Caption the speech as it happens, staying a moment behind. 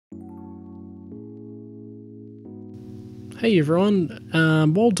Hey everyone,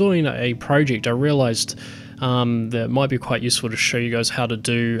 while doing a project I realized that it might be quite useful to show you guys how to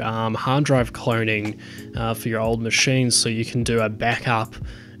do hard drive cloning for your old machines, so you can do a backup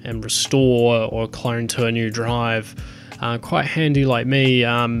and restore or clone to a new drive. Quite handy like me,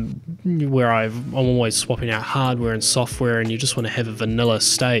 where I'm always swapping out hardware and software and you just want to have a vanilla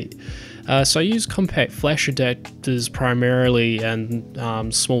state. So I use compact flash adapters primarily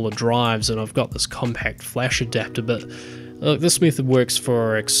and smaller drives, and I've got this compact flash adapter, but look, this method works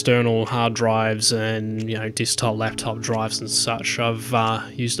for external hard drives and desktop, laptop drives and such. I've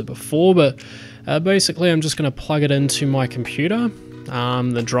used it before, but basically I'm just going to plug it into my computer.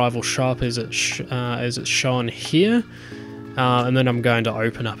 The drive will show up as it's shown here, and then I'm going to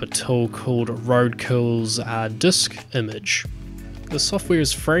open up a tool called RoadKill's disk image. The software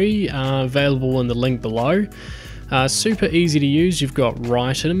is free, available in the link below. Super easy to use. You've got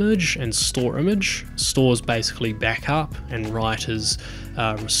write image and store image. Store is basically backup and write is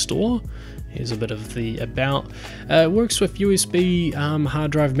restore. Here's a bit of the about. It works with USB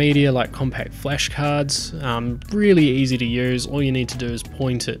hard drive media like compact flash cards. Really easy to use. All you need to do is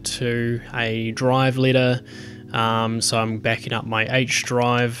point it to a drive letter. So I'm backing up my H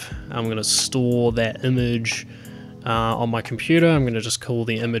drive. I'm going to store that image on my computer. I'm going to just call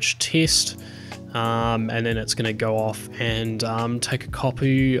the image test. And then it's going to go off and take a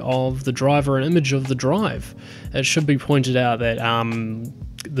copy of the drive or an image of the drive. It should be pointed out that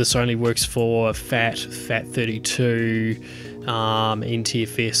this only works for FAT32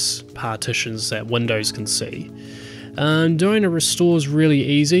 NTFS partitions that Windows can see. Doing a restore is really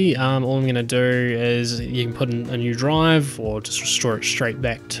easy. All I'm going to do is you can put in a new drive or just restore it straight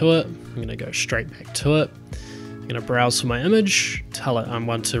back to it. I'm going to go straight back to it. I'm going to browse for my image, tell it I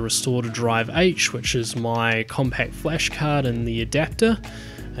want to restore to drive H, which is my compact flash card and the adapter,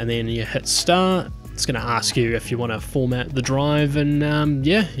 and then you hit start. It's going to ask you if you want to format the drive, and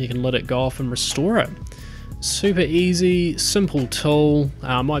yeah, you can let it go off and restore it. Super easy, simple tool.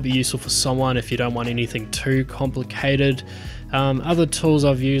 Might be useful for someone if you don't want anything too complicated. Other tools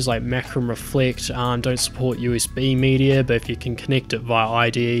I've used like Macro Reflect don't support USB media, but if you can connect it via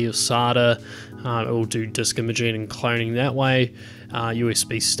IDE or SATA, it will do disk imaging and cloning that way.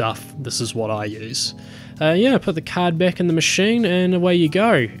 USB stuff, this is what I use. Yeah, put the card back in the machine and away you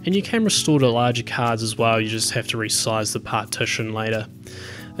go. And you can restore to larger cards as well, you just have to resize the partition later.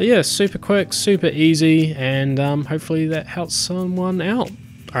 Yeah, super quick, super easy, and hopefully that helps someone out.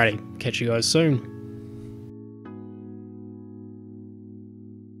 Alrighty, catch you guys soon.